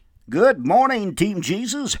Good morning, Team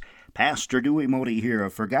Jesus. Pastor Dewey Modi here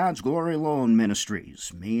for God's Glory Alone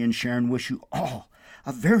Ministries. Me and Sharon wish you all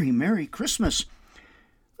a very Merry Christmas.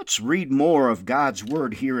 Let's read more of God's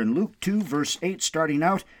Word here in Luke 2, verse 8, starting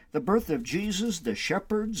out, the birth of Jesus, the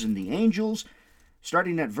shepherds, and the angels.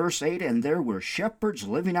 Starting at verse 8, and there were shepherds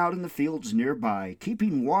living out in the fields nearby,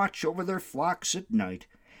 keeping watch over their flocks at night.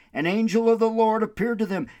 An angel of the Lord appeared to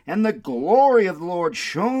them, and the glory of the Lord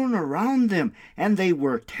shone around them, and they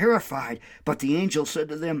were terrified. But the angel said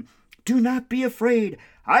to them, "Do not be afraid.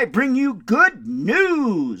 I bring you good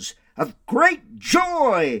news of great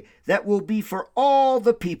joy that will be for all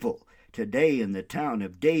the people. Today in the town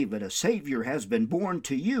of David a Savior has been born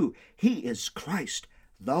to you. He is Christ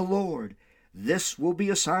the Lord. This will be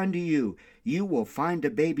a sign to you. You will find a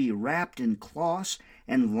baby wrapped in cloths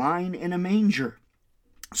and lying in a manger."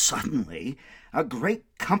 Suddenly, a great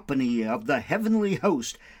company of the heavenly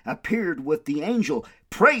host appeared with the angel,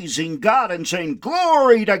 praising God and saying,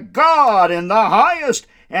 "Glory to God in the highest,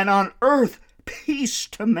 and on earth peace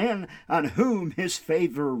to men on whom his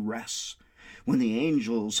favor rests." When the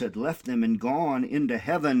angels had left them and gone into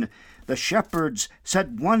heaven, the shepherds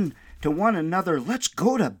said one to one another, "Let's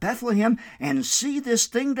go to Bethlehem and see this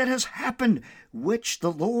thing that has happened, which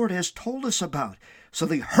the Lord has told us about." So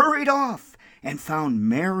they hurried off and found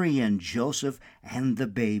Mary and Joseph and the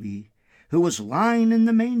baby, who was lying in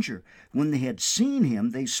the manger. When they had seen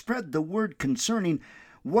him, they spread the word concerning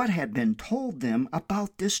what had been told them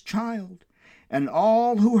about this child. And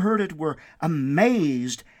all who heard it were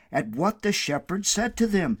amazed at what the shepherds said to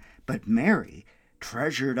them. But Mary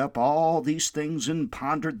treasured up all these things and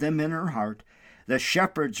pondered them in her heart. The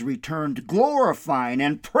shepherds returned, glorifying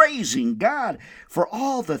and praising God for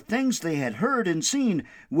all the things they had heard and seen,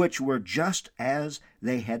 which were just as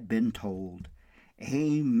they had been told.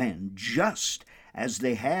 Amen. Just as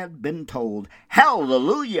they had been told.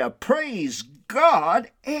 Hallelujah. Praise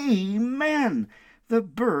God. Amen. The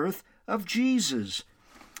birth of Jesus.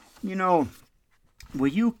 You know,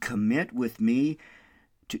 will you commit with me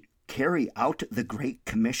to carry out the Great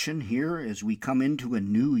Commission here as we come into a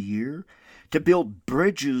new year? To build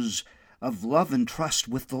bridges of love and trust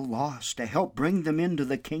with the lost, to help bring them into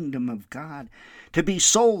the kingdom of God, to be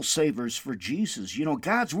soul savers for Jesus. You know,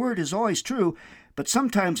 God's word is always true, but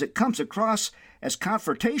sometimes it comes across as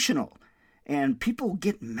confrontational, and people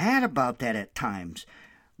get mad about that at times.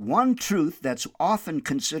 One truth that's often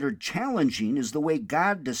considered challenging is the way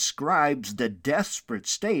God describes the desperate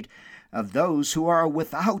state of those who are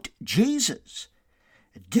without Jesus.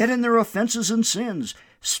 Dead in their offenses and sins,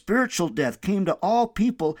 spiritual death came to all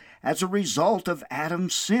people as a result of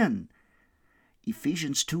Adam's sin.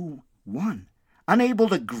 Ephesians 2:1. Unable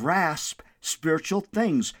to grasp spiritual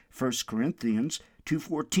things, 1 Corinthians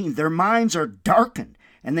 2:14. Their minds are darkened,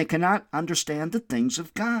 and they cannot understand the things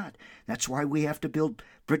of God. That's why we have to build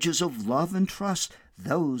bridges of love and trust.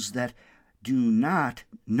 Those that do not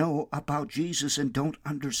know about Jesus and don't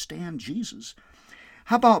understand Jesus.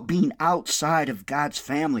 How about being outside of God's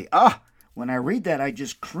family? When I read that, I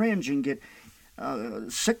just cringe and get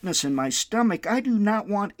sickness in my stomach. I do not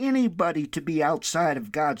want anybody to be outside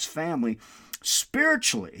of God's family.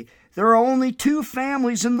 Spiritually, there are only two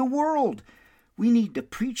families in the world. We need to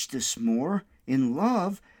preach this more in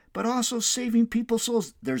love, but also saving people's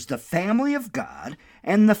souls. There's the family of God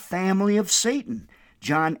and the family of Satan.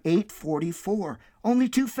 John 8:44. Only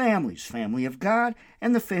two families, family of God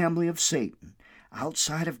and the family of Satan.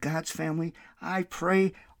 Outside of God's family, I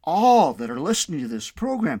pray all that are listening to this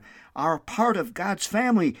program are a part of God's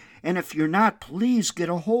family. And if you're not, please get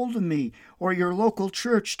a hold of me or your local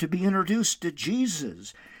church to be introduced to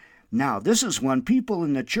Jesus. Now, this is one people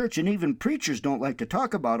in the church and even preachers don't like to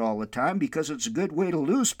talk about all the time because it's a good way to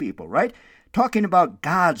lose people, right? Talking about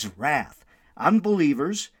God's wrath.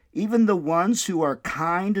 Unbelievers, even the ones who are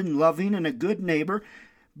kind and loving and a good neighbor,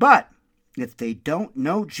 but if they don't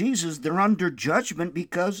know Jesus, they're under judgment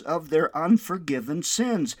because of their unforgiven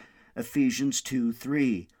sins. Ephesians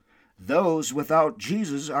 2:3. Those without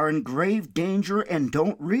Jesus are in grave danger and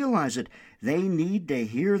don't realize it. They need to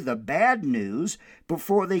hear the bad news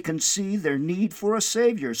before they can see their need for a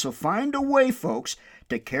Savior. So find a way, folks,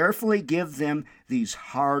 to carefully give them these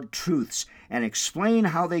hard truths and explain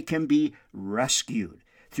how they can be rescued.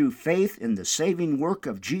 Through faith in the saving work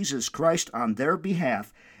of Jesus Christ on their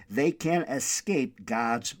behalf, they can escape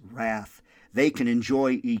God's wrath. They can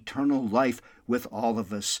enjoy eternal life with all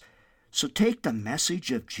of us. So take the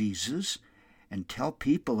message of Jesus and tell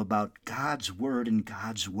people about God's word and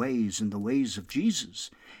God's ways and the ways of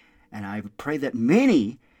Jesus. And I pray that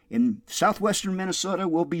many in southwestern Minnesota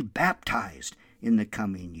will be baptized in the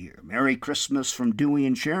coming year. Merry Christmas from Dewey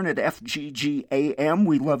and Sharon at FGG AM.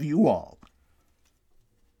 We love you all.